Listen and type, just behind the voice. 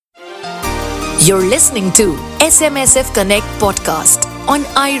You're listening to SMSF Connect podcast on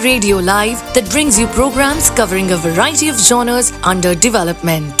iRadio Live that brings you programs covering a variety of genres under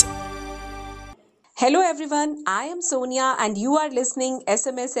development. Hello everyone, I am Sonia and you are listening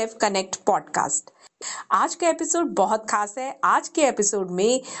SMSF Connect podcast. आज का episode बहुत खास है। आज के episode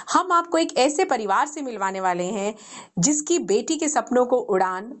में हम आपको एक ऐसे परिवार से मिलवाने वाले हैं जिसकी बेटी के सपनों को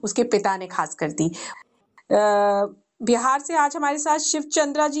उड़ान उसके पिता ने खास कर दी। बिहार से आज हमारे साथ शिव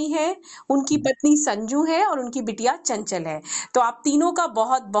चंद्रा जी हैं, उनकी पत्नी संजू है और उनकी बिटिया चंचल है। तो आप तीनों का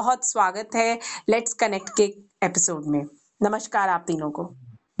बहुत बहुत स्वागत है लेट्स कनेक्ट के एपिसोड में। नमस्कार आप तीनों को।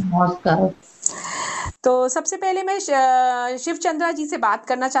 नमस्कार। तो सबसे पहले मैं शिव चंद्रा जी से बात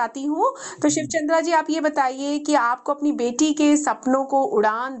करना चाहती हूँ। तो शिव चंद्रा जी, आप ये बताइए कि आपको अपनी बेटी के सपनों को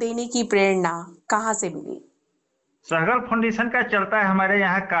उड़ान देने की प्रेरणा कहाँ से मिली? सहगल फाउंडेशन का चलता है हमारे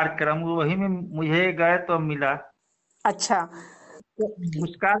यहाँ कार्यक्रम, वही में मुझे गए तो मिला। अच्छा।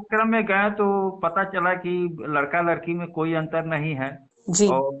 उस कार्यक्रम में गए तो पता चला कि लड़का लड़की में कोई अंतर नहीं है जी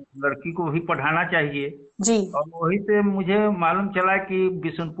और लड़की को भी पढ़ाना चाहिए जी। और वही से मुझे मालूम चला कि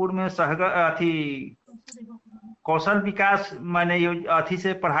बिशुनपुर में कौशल विकास माने अथी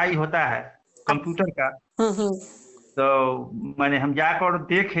से पढ़ाई होता है कंप्यूटर का। तो मैंने हम जाकर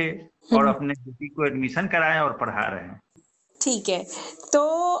देखे और अपने बेटी को एडमिशन कराए और पढ़ा रहे हैं। ठीक है, तो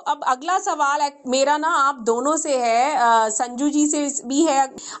अब अगला सवाल मेरा ना आप दोनों से है, संजू जी से भी है।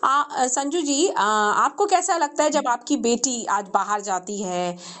 संजू जी, आपको कैसा लगता है जब आपकी बेटी आज बाहर जाती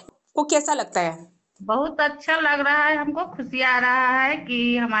है, वो कैसा लगता है? बहुत अच्छा लग रहा है, हमको खुशी आ रहा है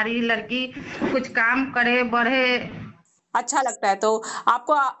कि हमारी लड़की कुछ काम करे, बढ़े। अच्छा लगता है। तो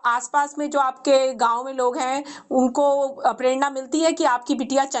आपको आसपास में जो आपके गांव में लोग हैं उनको प्रेरणा मिलती है कि आपकी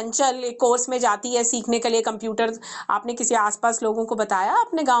बिटिया चंचल एक कोर्स में जाती है सीखने के लिए कंप्यूटर? आपने किसी आसपास लोगों को बताया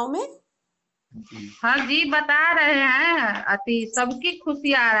अपने गांव में? हाँ जी, बता रहे हैं। अति सबकी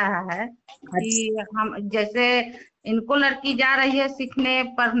खुशी आ रहा है कि हम जैसे इनको लड़की जा रही है सीखने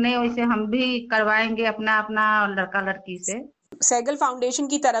पढ़ने, वैसे हम भी करवाएंगे अपना अपना लड़का लड़की से। सहगल फाउंडेशन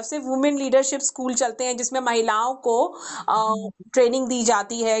की तरफ से वुमेन लीडरशिप स्कूल चलते हैं जिसमें महिलाओं को ट्रेनिंग दी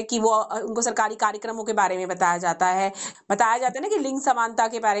जाती है कि वो उनको सरकारी कार्यक्रमों के बारे में बताया जाता है ना कि लिंग समानता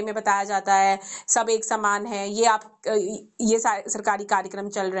के बारे में बताया जाता है, सब एक समान है। ये सरकारी कार्यक्रम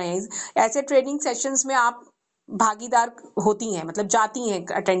चल रहे हैं। ऐसे ट्रेनिंग सेशंस में आप भागीदार होती हैं, मतलब जाती हैं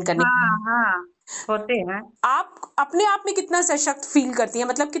अटेंड करने? हाँ, होते हैं। आप अपने आप में कितना सशक्त फील करती हैं?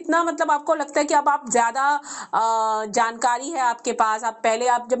 मतलब कितना, मतलब आपको लगता है कि अब आप ज्यादा जानकारी है आपके पास? आप पहले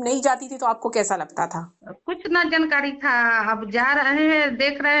आप जब नहीं जाती थी तो आपको कैसा लगता था? कुछ ना जानकारी था, अब जा रहे हैं,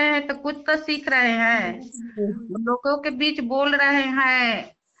 देख रहे हैं तो कुछ तो सीख रहे हैं। लोगों के बीच बोल रहे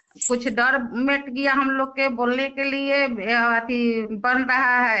हैं, कुछ डर मिट गया हम लोग के बोलने के लिए, बन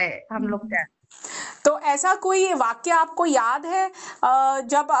रहा है हम लोग का। तो ऐसा कोई वाक्य आपको याद है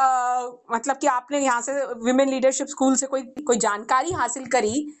जब मतलब कि आपने यहाँ से विमेन लीडरशिप स्कूल से कोई जानकारी हासिल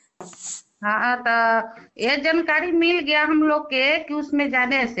करी? हाँ, तो ये जानकारी मिल गया हम लोग के कि उसमें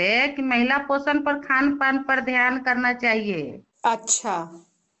जाने से कि महिला पोषण पर, खान पान पर ध्यान करना चाहिए। अच्छा,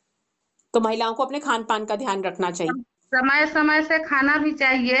 तो महिलाओं को अपने खान पान का ध्यान रखना चाहिए, समय समय से खाना भी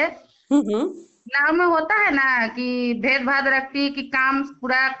चाहिए। गाँव में होता है ना कि भेदभाव रखती कि काम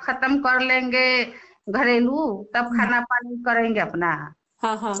पूरा खत्म कर लेंगे घरेलू, तब खाना पानी करेंगे अपना।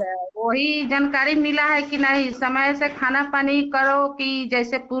 हाँ हाँ। तो वही जानकारी मिला है कि नहीं, समय से खाना पानी करो कि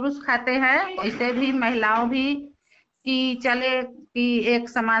जैसे पुरुष खाते हैं वैसे भी महिलाओं भी कि चले, कि एक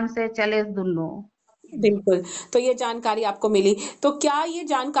समान से चले दोनों। बिल्कुल, तो ये जानकारी आपको मिली। तो क्या ये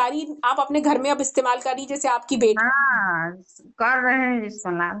जानकारी आप अपने घर में अब इस्तेमाल करी, जैसे आपकी बेटी? हाँ, कर रहे हैं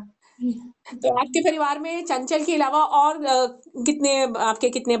इस्तेमाल। तो आपके परिवार में चंचल के अलावा और आपके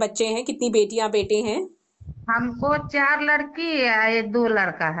कितने बच्चे हैं, कितनी बेटियां बेटे हैं? हमको 4 लड़की है, 2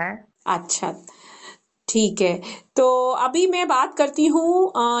 लड़का है। अच्छा, ठीक है। तो अभी मैं बात करती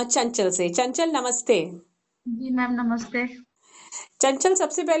हूँ चंचल से। चंचल नमस्ते। जी मैम, नमस्ते। चंचल,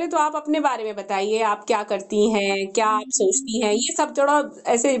 सबसे पहले तो आप अपने बारे में बताइए, आप क्या करती हैं, क्या आप सोचती हैं, ये सब थोड़ा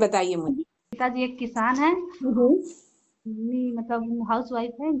ऐसे ही बताइए मुझे। पिताजी एक किसान है, हम्म। मम्मी मतलब हाउस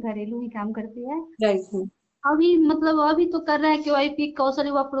वाइफ है, घरेलू ही काम करती है। राइट। अभी तो कर रहे हैं KYP कौशल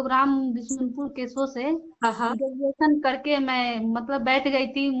युवा प्रोग्राम बिशुनपुर केसो से। हाँ हाँ। ग्रेजुएशन करके मैं मतलब बैठ गई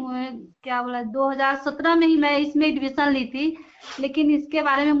थी, क्या बोला 2017 में ही मैं इसमें एडमिशन ली थी, लेकिन इसके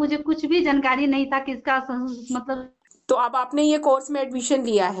बारे में मुझे कुछ भी जानकारी नहीं था कि इसका मतलब। तो अब आपने ये कोर्स में एडमिशन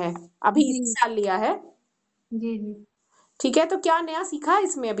लिया है, अभी जी इस साल लिया है? जी जी। ठीक है, तो क्या नया सीखा है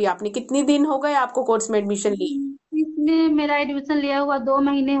इसमें? अभी आपने कितने दिन हो गए आपको कोर्स में एडमिशन ली? इसमें मेरा एडमिशन लिया हुआ 2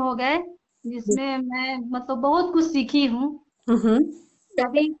 महीने हो गए, जिसमें मैं मतलब बहुत कुछ सीखी हूँ। पहले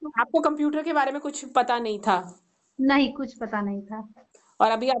अभी आपको कंप्यूटर के बारे में कुछ पता नहीं था? नहीं, कुछ पता नहीं था।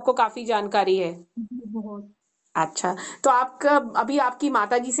 और अभी आपको काफी जानकारी है। बहुत। अच्छा, तो आपका अभी आपकी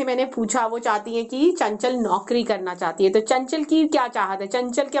माताजी से मैंने पूछा, वो चाहती हैं कि चंचल नौकरी करना चाहती है, तो चंचल की क्या चाहत है,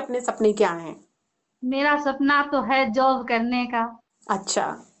 चंचल के अपने सपने क्या हैं? मेरा सपना तो है जॉब करने का। अच्छा।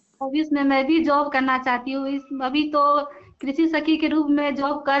 भविष्य में मैं भी जॉब करना चाहती हूँ। इस अभी तो कृषि सखी के रूप में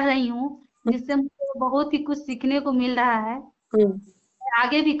जॉब कर रही हूँ, जिससे मुझे बहुत ही कुछ सीखने को मिल रहा है। हम्म। मैं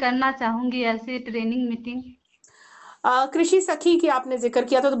आगे भी करना चाहूंगी ऐसे ट्रेनिंग मीटिंग। कृषि सखी की आपने जिक्र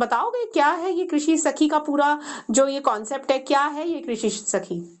किया, तो बताओगे क्या है ये कृषि सखी का पूरा जो ये कॉन्सेप्ट है, क्या है ये कृषि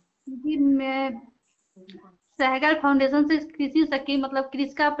सखी? क्योंकि मैं सहगल फाउंडेशन से कृषि सखी मतलब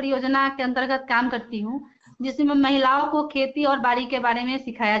कृषि परियोजना के अंतर्गत काम करती हूँ, जिसमें महिलाओं को खेती और बाड़ी के बारे में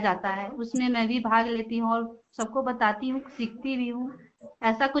सिखाया जाता है। उसमें मैं भी भाग लेती हूँ और सबको बताती हूँ, सीखती भी हूँ।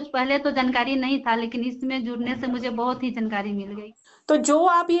 ऐसा कुछ पहले तो जानकारी नहीं था, लेकिन इसमें जुड़ने से मुझे बहुत ही जानकारी मिल गई। तो जो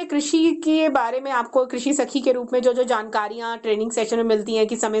आप ये कृषि के बारे में, आपको कृषि सखी के रूप में जो जो जानकारियां ट्रेनिंग सेशन में मिलती हैं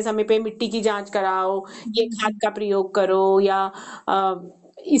कि समय समय पे मिट्टी की जांच कराओ, ये खाद का प्रयोग करो, या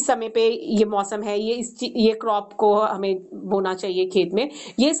इस समय पे ये मौसम है, ये क्रॉप को हमें बोना चाहिए खेत में,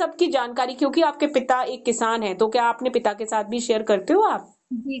 ये सब की जानकारी, क्योंकि आपके पिता एक किसान है, तो क्या अपने पिता के साथ भी शेयर करते हो आप?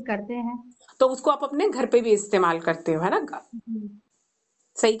 जी करते हैं। तो उसको आप अपने घर पे भी इस्तेमाल करते हो, है ना? जी।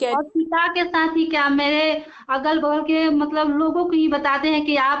 सही कह और पिता के साथ ही क्या, मेरे अगल बगल के मतलब लोगों को ही बताते हैं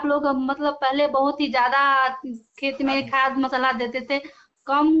कि आप लोग मतलब पहले बहुत ही ज्यादा खेत में खाद मसाला देते थे,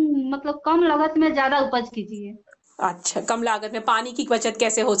 कम मतलब कम लागत में ज्यादा उपज कीजिए। अच्छा, कम लागत में पानी की बचत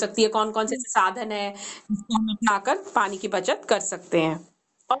कैसे हो सकती है, कौन कौन से ऐसे साधन है जिसको हम अपनाकर पानी की बचत कर सकते हैं?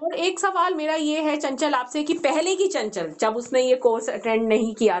 और एक सवाल मेरा ये है चंचल आपसे कि पहले की चंचल जब उसने ये कोर्स अटेंड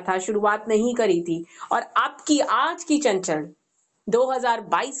नहीं किया था, शुरुआत नहीं करी थी, और आपकी आज की चंचल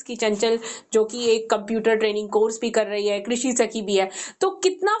 2022 की चंचल जो कि एक कंप्यूटर ट्रेनिंग कोर्स भी कर रही है, कृषि सखी भी है, तो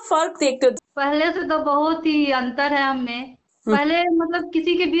कितना फर्क देखते हो? पहले से तो बहुत ही अंतर है हमें। हम्म। पहले मतलब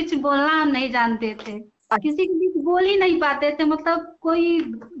किसी के बीच बोलना हम नहीं जानते थे, किसी के बीच बोल ही नहीं पाते थे, मतलब कोई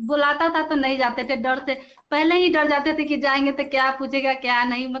बुलाता था तो नहीं जाते थे, डर से पहले ही डर जाते थे कि जाएंगे तो क्या पूछेगा क्या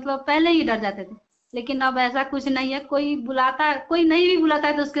नहीं, मतलब पहले ही डर जाते थे। लेकिन अब ऐसा कुछ नहीं है, कोई बुलाता, कोई नहीं भी बुलाता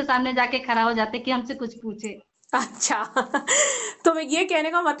है तो उसके सामने जाके खड़ा हो जाते कि हमसे कुछ पूछे। अच्छा। तो मैं ये कहने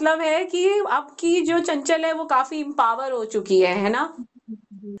का मतलब है कि आपकी जो चंचल है वो काफी इम्पावर हो चुकी है ना?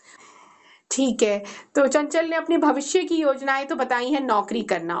 ठीक है। तो चंचल ने अपने भविष्य की योजनाएं तो बताई हैं, नौकरी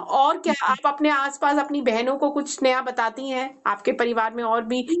करना, और क्या आप अपने आसपास अपनी बहनों को कुछ नया बताती हैं, आपके परिवार में और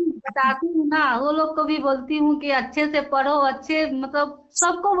भी? बताती हूँ ना, वो लोग को भी बोलती हूँ कि अच्छे से पढ़ो, अच्छे मतलब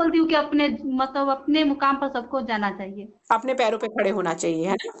सबको बोलती हूँ कि अपने मतलब अपने मुकाम पर सबको जाना चाहिए। अपने पैरों पे खड़े होना चाहिए,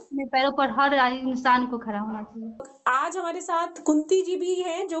 है ना? अपने पैरों पर हर इंसान को खड़ा होना चाहिए। आज हमारे साथ कुंती जी भी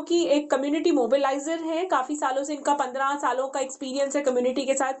हैं जो कि एक कम्युनिटी मोबिलाइजर हैं, काफी सालों से इनका 15 सालों का एक्सपीरियंस है कम्युनिटी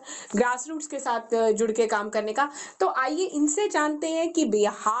के साथ, ग्रास रूट्स के साथ जुड़ के काम करने का। तो आइए इनसे जानते हैं कि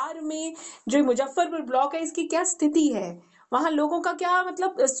बिहार में जो मुजफ्फरपुर ब्लॉक है इसकी क्या स्थिति है, वहां लोगों का क्या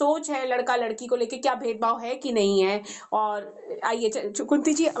मतलब सोच है, लड़का लड़की को लेके क्या भेदभाव है कि नहीं है। और आइए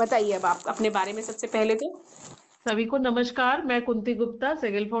कुंती जी बताइए अब आप अपने बारे में सबसे पहले तो। सभी को नमस्कार। मैं कुंती गुप्ता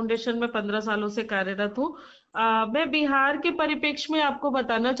सेगल फाउंडेशन में 15 सालों से कार्यरत हूँ। मैं बिहार के परिप्रेक्ष्य में आपको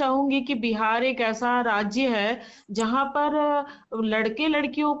बताना चाहूंगी कि बिहार एक ऐसा राज्य है जहां पर लड़के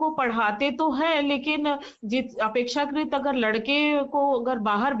लड़कियों को पढ़ाते तो हैं, लेकिन जिस अपेक्षाकृत अगर लड़के को अगर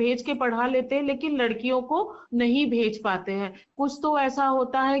बाहर भेज के पढ़ा लेते हैं, लेकिन लड़कियों को नहीं भेज पाते हैं। कुछ तो ऐसा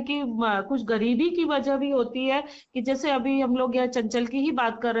होता है कि कुछ गरीबी की वजह भी होती है, कि जैसे अभी हम लोग यहाँ चंचल की ही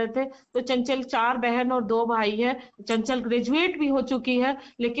बात कर रहे थे, तो चंचल 4 बहन और 2 भाई है। चंचल ग्रेजुएट भी हो चुकी है,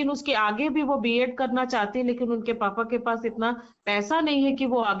 लेकिन उसके आगे भी वो बीएड करना चाहती है, लेकिन उनके पापा के पास इतना पैसा नहीं है कि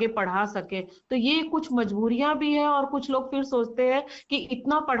वो आगे पढ़ा सके। तो ये कुछ मजबूरियां भी है, और कुछ लोग फिर सोचते हैं कि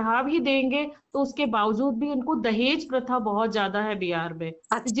इतना पढ़ा भी देंगे तो उसके बावजूद भी उनको दहेज प्रथा बहुत ज्यादा है बिहार में,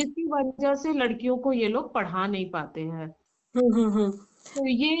 अच्छा। जिसकी वजह से लड़कियों को ये लोग पढ़ा नहीं पाते हैं। हम्म। तो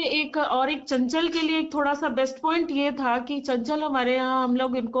ये एक, और एक चंचल के लिए एक थोड़ा सा बेस्ट पॉइंट ये था कि चंचल हमारे यहाँ हम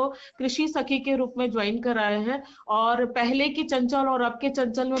लोग इनको कृषि सखी के रूप में ज्वाइन कराए हैं। और पहले की चंचल और अब के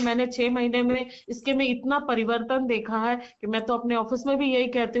चंचल में मैंने 6 महीने में इसके में इतना परिवर्तन देखा है कि मैं तो अपने ऑफिस में भी यही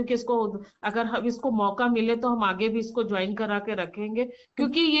कहती हूँ कि इसको अगर हम इसको मौका मिले तो हम आगे भी इसको ज्वाइन करा के रखेंगे,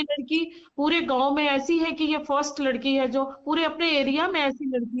 क्योंकि ये लड़की पूरे गाँव में ऐसी है कि ये फर्स्ट लड़की है जो पूरे अपने एरिया में ऐसी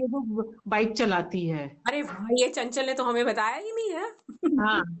लड़की है जो बाइक चलाती है। अरे भाई, ये चंचल ने तो हमें बताया ही नहीं है।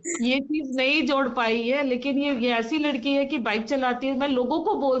 हाँ, ये चीज नहीं जोड़ पाई है, लेकिन ये ऐसी लड़की है कि बाइक चलाती है। मैं लोगों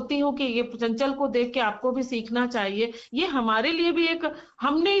को बोलती हूँ कि ये चंचल को देख के आपको भी सीखना चाहिए। ये हमारे लिए भी एक,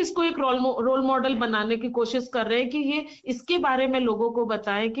 हमने इसको एक रोल मॉडल बनाने की कोशिश कर रहे हैं कि ये इसके बारे में लोगों को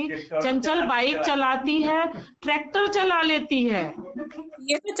बताएं कि चंचल बाइक चलाती है, ट्रैक्टर चला लेती है।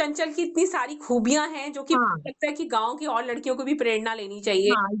 ये तो चंचल की इतनी सारी खूबियां हैं जो कि हाँ। मुझे लगता है कि गांव की और लड़कियों को भी प्रेरणा लेनी चाहिए।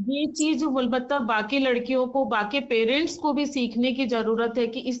 हाँ, ये चीज मतलब बाकी लड़कियों को, बाकी पेरेंट्स को भी सीखने की जरूरत है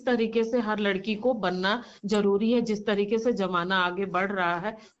कि इस तरीके से हर लड़की को बनना जरूरी है। जिस तरीके से जमाना आगे बढ़ रहा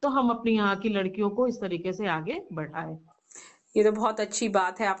है, तो हम अपनी यहाँ की लड़कियों को इस तरीके से आगे बढ़ाएं। ये तो बहुत अच्छी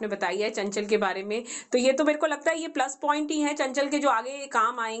बात है आपने बताई है चंचल के बारे में। तो ये तो मेरे को लगता है ये प्लस पॉइंट ही है चंचल के जो आगे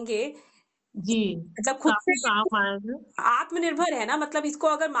काम आएंगे। जी, मतलब खुद से काफी काम आएगा। आत्मनिर्भर है ना, मतलब इसको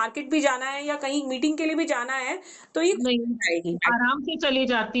अगर मार्केट भी जाना है या कहीं मीटिंग के लिए भी जाना है तो ये नहीं, आएगी। आराम से चली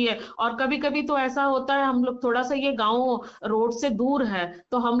जाती है। और कभी कभी तो ऐसा होता है, हम लोग थोड़ा सा, ये गांव रोड से दूर है,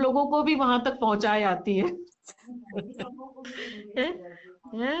 तो हम लोगों को भी वहां तक पहुंचाई आती है।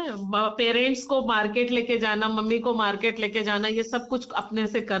 पेरेंट्स को मार्केट लेके जाना, मम्मी को मार्केट लेके जाना, ये सब कुछ अपने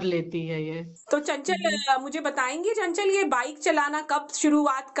से कर लेती है ये। तो चंचल मुझे बताएंगे चंचल ये बाइक चलाना कब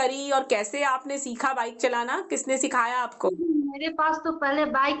शुरुआत करी और कैसे आपने सीखा बाइक चलाना, किसने सिखाया आपको? मेरे पास तो पहले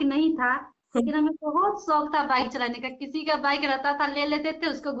बाइक नहीं था, लेकिन हमें बहुत शौक था बाइक चलाने का। किसी का बाइक रहता था, ले लेते थे,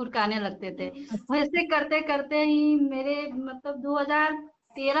 उसको गुड़काने लगते थे। वैसे करते करते ही मेरे मतलब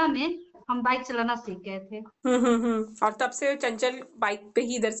 2013 में हम बाइक चलाना सीख गए थे। और तब से चंचल बाइक पे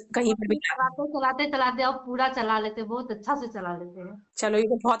ही इधर कहीं पर भी चलाते चलाते चलाते अब पूरा चला लेते, बहुत अच्छा से चला लेते हैं। चलो ये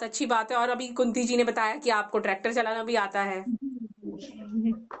तो बहुत अच्छी बात है। और अभी कुंती जी ने बताया कि आपको ट्रैक्टर चलाना भी आता है,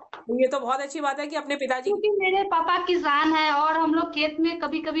 तो ये तो बहुत अच्छी बात है कि अपने पिताजी क्योंकि मेरे पापा किसान हैं और हम लोग खेत में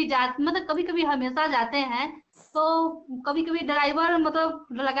कभी कभी मतलब कभी कभी हमेशा जाते हैं, तो कभी कभी ड्राइवर मतलब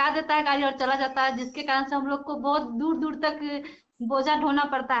लगा देता है गाड़ी और चला जाता है, जिसके कारण से हम लोग को बहुत दूर दूर तक बोझा ढोना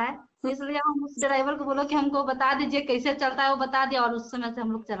पड़ता है। इसलिए हम उस ड्राइवर को बोलो कि हमको बता दीजिए कैसे चलता है, वो बता दिया और उस समय से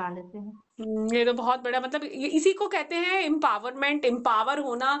हम लोग चला लेते हैं। ये तो बहुत बड़ा, मतलब ये इसी को कहते हैं एम्पावरमेंट, एम्पावर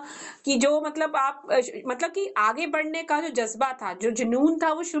होना। कि जो मतलब आप मतलब कि आगे बढ़ने का जो जज्बा था, जो जुनून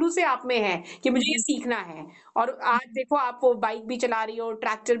था, वो शुरू से आप में है कि मुझे ये सीखना है। और आज देखो आप वो बाइक भी चला रही हो,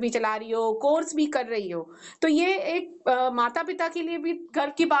 ट्रैक्टर भी चला रही हो, कोर्स भी कर रही हो। तो ये एक माता पिता के लिए भी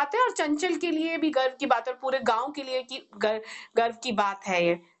गर्व की बात है और चंचल के लिए भी गर्व की बात है और पूरे गांव के लिए की गर्व की बात है।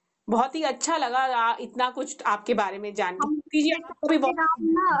 ये बहुत ही अच्छा लगा इतना कुछ आपके बारे में जान के। आपको भी बहुत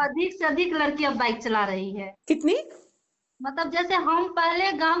ना अधिक से अधिक लड़की अब बाइक चला रही है। कितनी, मतलब जैसे हम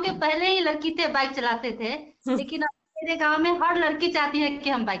पहले गांव के पहले ही लड़की थे बाइक चलाते थे, लेकिन अब मेरे गांव में हर लड़की चाहती है कि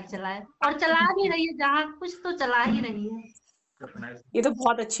हम बाइक चलाएं और चला भी रही है, जहाँ कुछ तो चला ही रही है। ये तो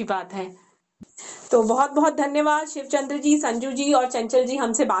बहुत अच्छी बात है। तो बहुत बहुत धन्यवाद शिवचंद्र जी, संजू जी और चंचल जी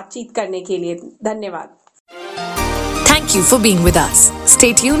हमसे बातचीत करने के लिए। धन्यवाद। Thank you for being with us. Stay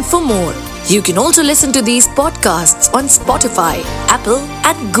tuned for more. You can also listen to these podcasts on Spotify, Apple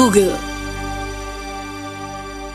and Google.